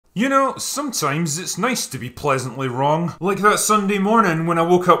You know, sometimes it's nice to be pleasantly wrong. Like that Sunday morning when I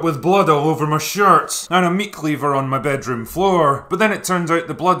woke up with blood all over my shirt and a meat cleaver on my bedroom floor. But then it turned out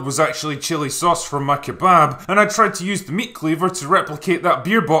the blood was actually chili sauce from my kebab, and I tried to use the meat cleaver to replicate that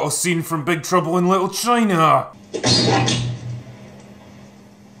beer bottle scene from Big Trouble in Little China.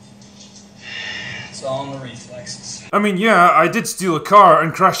 It's all in the reflexes. I mean, yeah, I did steal a car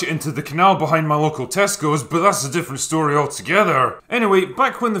and crash it into the canal behind my local Tesco's, but that's a different story altogether. Anyway,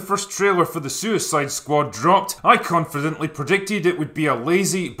 back when the first trailer for the Suicide Squad dropped, I confidently predicted it would be a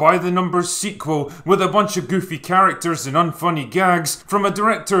lazy, by-the-numbers sequel with a bunch of goofy characters and unfunny gags from a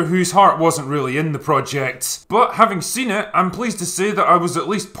director whose heart wasn't really in the project. But having seen it, I'm pleased to say that I was at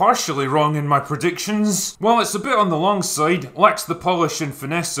least partially wrong in my predictions. While it's a bit on the long side, lacks the polish and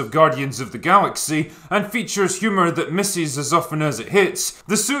finesse of Guardians of the Galaxy, and features humour that misses as often as it hits,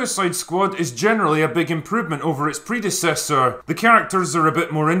 the Suicide Squad is generally a big improvement over its predecessor. The characters are a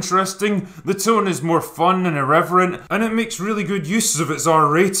bit more interesting, the tone is more fun and irreverent, and it makes really good use of its R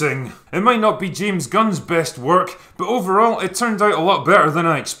rating. It might not be James Gunn's best work, but overall it turned out a lot better than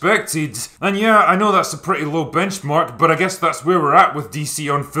I expected. And yeah, I know that's a pretty low benchmark, but I guess that's where we're at with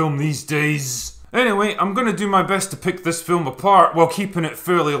DC on film these days. Anyway, I'm gonna do my best to pick this film apart while keeping it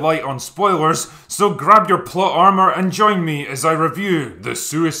fairly light on spoilers, so grab your plot armor and join me as I review The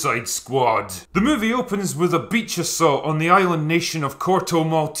Suicide Squad. The movie opens with a beach assault on the island nation of Corto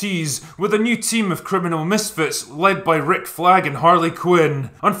Maltese with a new team of criminal misfits led by Rick Flag and Harley Quinn.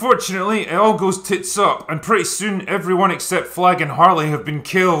 Unfortunately, it all goes tits up, and pretty soon everyone except Flag and Harley have been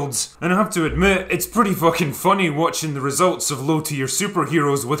killed. And I have to admit, it's pretty fucking funny watching the results of low-tier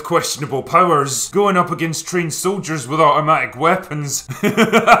superheroes with questionable powers going up against trained soldiers with automatic weapons.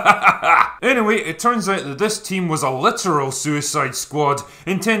 Anyway, it turns out that this team was a literal Suicide Squad,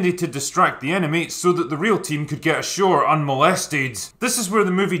 intended to distract the enemy so that the real team could get ashore unmolested. This is where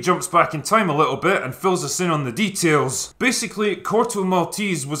the movie jumps back in time a little bit and fills us in on the details. Basically, Corto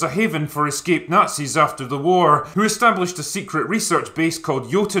Maltese was a haven for escaped Nazis after the war, who established a secret research base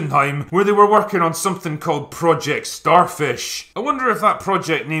called Jotunheim, where they were working on something called Project Starfish. I wonder if that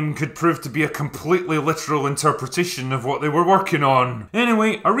project name could prove to be a completely literal interpretation of what they were working on.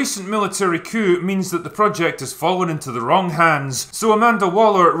 Anyway, a recent military coup means that the project has fallen into the wrong hands, so Amanda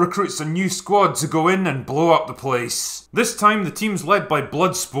Waller recruits a new squad to go in and blow up the place. This time the team's led by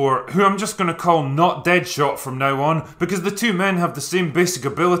Bloodsport, who I'm just gonna call not Deadshot from now on, because the two men have the same basic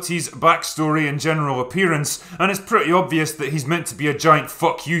abilities, backstory and general appearance, and it's pretty obvious that he's meant to be a giant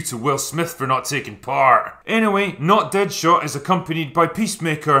fuck you to Will Smith for not taking part. Anyway, not Deadshot is accompanied by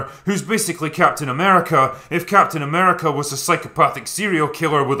Peacemaker, who's basically Captain America, if Captain America was a psychopathic serial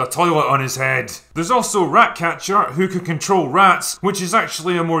killer with a toilet on his head. There's also Ratcatcher, who can control rats, which is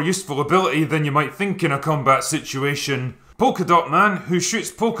actually a more useful ability than you might think in a combat situation. Polka Dot Man, who shoots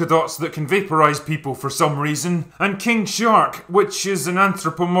polka dots that can vaporize people for some reason, and King Shark, which is an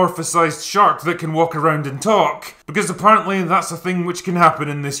anthropomorphized shark that can walk around and talk, because apparently that's a thing which can happen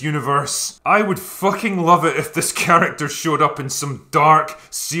in this universe. I would fucking love it if this character showed up in some dark,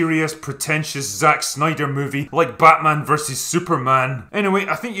 serious, pretentious Zack Snyder movie like Batman vs Superman. Anyway,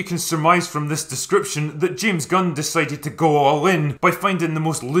 I think you can surmise from this description that James Gunn decided to go all in by finding the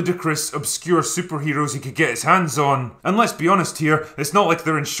most ludicrous, obscure superheroes he could get his hands on. And let's be honest here, it's not like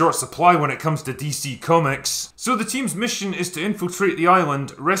they're in short supply when it comes to DC Comics. So the team's mission is to infiltrate the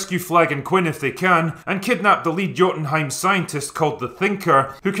island, rescue Flag and Quinn if they can, and kidnap the lead Jotunheim scientist called the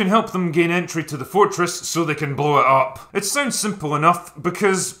Thinker, who can help them gain entry to the fortress so they can blow it up. It sounds simple enough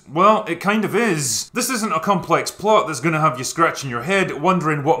because, well, it kind of is. This isn't a complex plot that's gonna have you scratching your head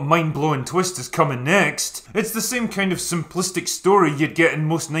wondering what mind-blowing twist is coming next. It's the same kind of simplistic story you'd get in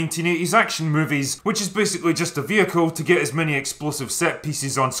most 1980s action movies, which is basically just a vehicle to get as many explosive set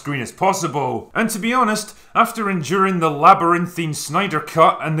pieces on screen as possible. And to be honest, after enduring the labyrinthine Snyder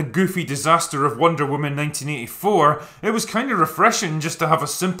Cut and the goofy disaster of Wonder Woman 1984, it was kind of refreshing just to have a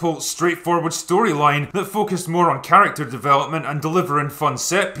simple, straightforward storyline that focused more on character development and delivering fun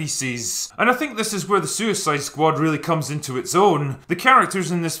set pieces. And I think this is where the Suicide Squad really comes into its own. The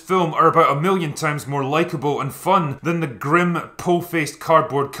characters in this film are about 1,000,000 times more likeable and fun than the grim, pole-faced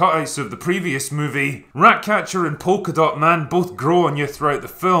cardboard cutouts of the previous movie. Ratcatcher and Polka Dot Man both grow on you throughout the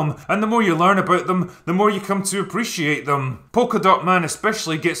film, and the more you learn about them, the more you come to appreciate them. Polka Dot Man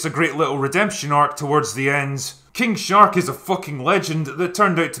especially gets a great little redemption arc towards the end. King Shark is a fucking legend that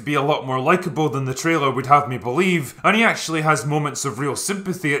turned out to be a lot more likeable than the trailer would have me believe, and he actually has moments of real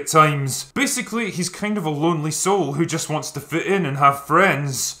sympathy at times. Basically, he's kind of a lonely soul who just wants to fit in and have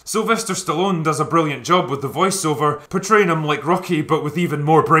friends. Sylvester Stallone does a brilliant job with the voiceover, portraying him like Rocky but with even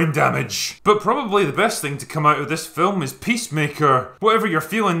more brain damage. But probably the best thing to come out of this film is Peacemaker. Whatever your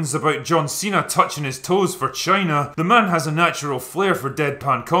feelings about John Cena touching his toes for China, the man has a natural flair for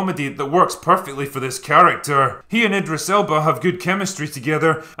deadpan comedy that works perfectly for this character. He and Idris Elba have good chemistry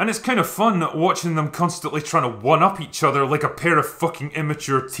together, and it's kind of fun watching them constantly trying to one-up each other like a pair of fucking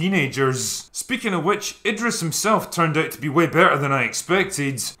immature teenagers. Speaking of which, Idris himself turned out to be way better than I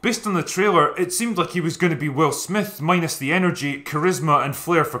expected. Based on the trailer, it seemed like he was going to be Will Smith minus the energy, charisma and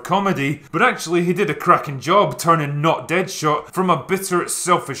flair for comedy, but actually he did a cracking job turning not Deadshot from a bitter,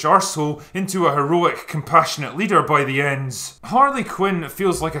 selfish arsehole into a heroic, compassionate leader by the end. Harley Quinn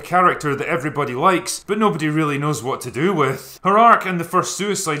feels like a character that everybody likes, but nobody really knows what to do with. Her arc in the first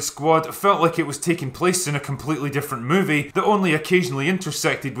Suicide Squad felt like it was taking place in a completely different movie that only occasionally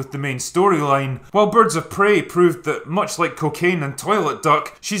intersected with the main storyline, while Birds of Prey proved that, much like cocaine and toilet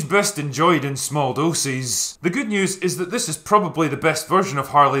duck, she's best enjoyed in small doses. The good news is that this is probably the best version of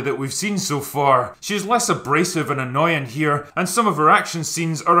Harley that we've seen so far. She's less abrasive and annoying here, and some of her action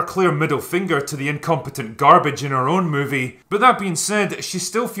scenes are a clear middle finger to the incompetent garbage in her own movie. But that being said, she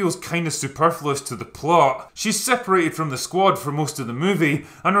still feels kinda superfluous to the plot. She's separated from the squad for most of the movie,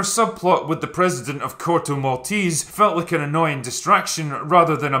 and her subplot with the president of Corto Maltese felt like an annoying distraction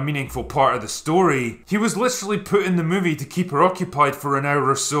rather than a meaningful part of the story. He was literally put in the movie to keep her occupied for an hour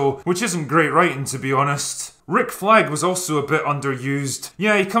or so, which isn't great writing to be honest. Rick Flag was also a bit underused.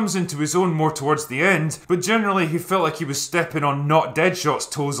 Yeah, he comes into his own more towards the end, but generally he felt like he was stepping on not Deadshot's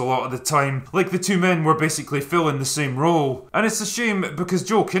toes a lot of the time, like the two men were basically filling the same role. And it's a shame because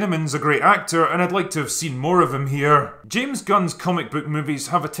Joel Kinnaman's a great actor and I'd like to have seen more of him here. James Gunn's comic book movies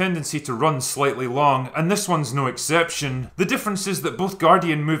have a tendency to run slightly long, and this one's no exception. The difference is that both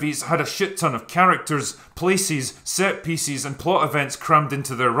Guardian movies had a shit ton of characters, places, set pieces and plot events crammed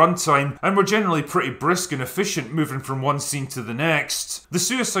into their runtime, and were generally pretty brisk and efficient moving from one scene to the next. The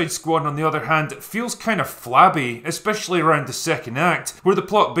Suicide Squad, on the other hand, feels kind of flabby, especially around the second act, where the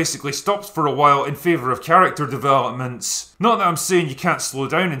plot basically stops for a while in favour of character developments. Not that I'm saying you can't slow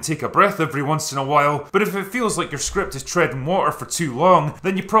down and take a breath every once in a while, but if it feels like your script is treading water for too long,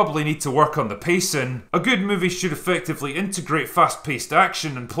 then you probably need to work on the pacing. A good movie should effectively integrate fast-paced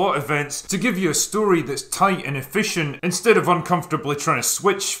action and plot events to give you a story that's tight and efficient, instead of uncomfortably trying to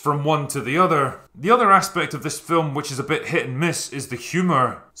switch from one to the other. The other aspect of this film which is a bit hit and miss is the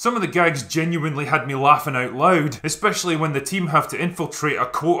humour. Some of the gags genuinely had me laughing out loud, especially when the team have to infiltrate a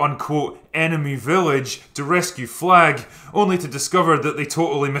quote-unquote enemy village to rescue Flag, only to discover that they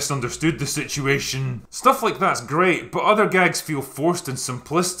totally misunderstood the situation. Stuff like that's great, but other gags feel forced and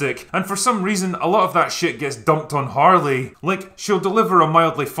simplistic, and for some reason a lot of that shit gets dumped on Harley. Like, she'll deliver a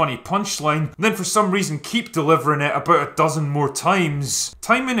mildly funny punchline, then for some reason keep delivering it about a dozen more times.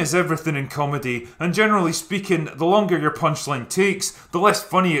 Timing is everything in comedy, and generally speaking, the longer your punchline takes, the less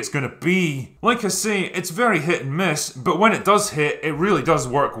funny it's gonna be. Like I say, it's very hit and miss, but when it does hit, it really does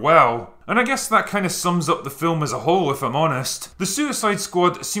work well. And I guess that kind of sums up the film as a whole, if I'm honest. The Suicide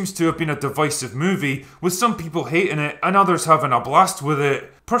Squad seems to have been a divisive movie, with some people hating it and others having a blast with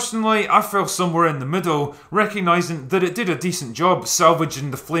it. Personally, I fell somewhere in the middle, recognising that it did a decent job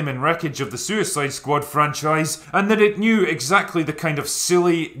salvaging the flaming wreckage of the Suicide Squad franchise, and that it knew exactly the kind of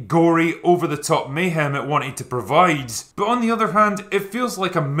silly, gory, over-the-top mayhem it wanted to provide. But on the other hand, it feels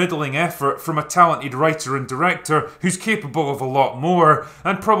like a middling effort from a talented writer and director who's capable of a lot more,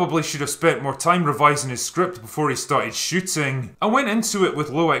 and probably should have spent more time revising his script before he started shooting. I went into it with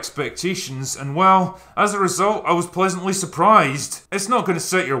low expectations, and well, as a result, I was pleasantly surprised. It's not going to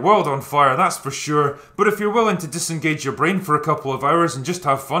set your world on fire, that's for sure, but if you're willing to disengage your brain for a couple of hours and just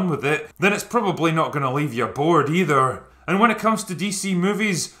have fun with it, then it's probably not going to leave you bored either. And when it comes to DC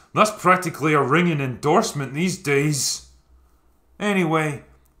movies, that's practically a ringing endorsement these days. Anyway,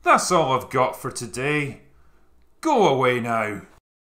 that's all I've got for today. Go away now.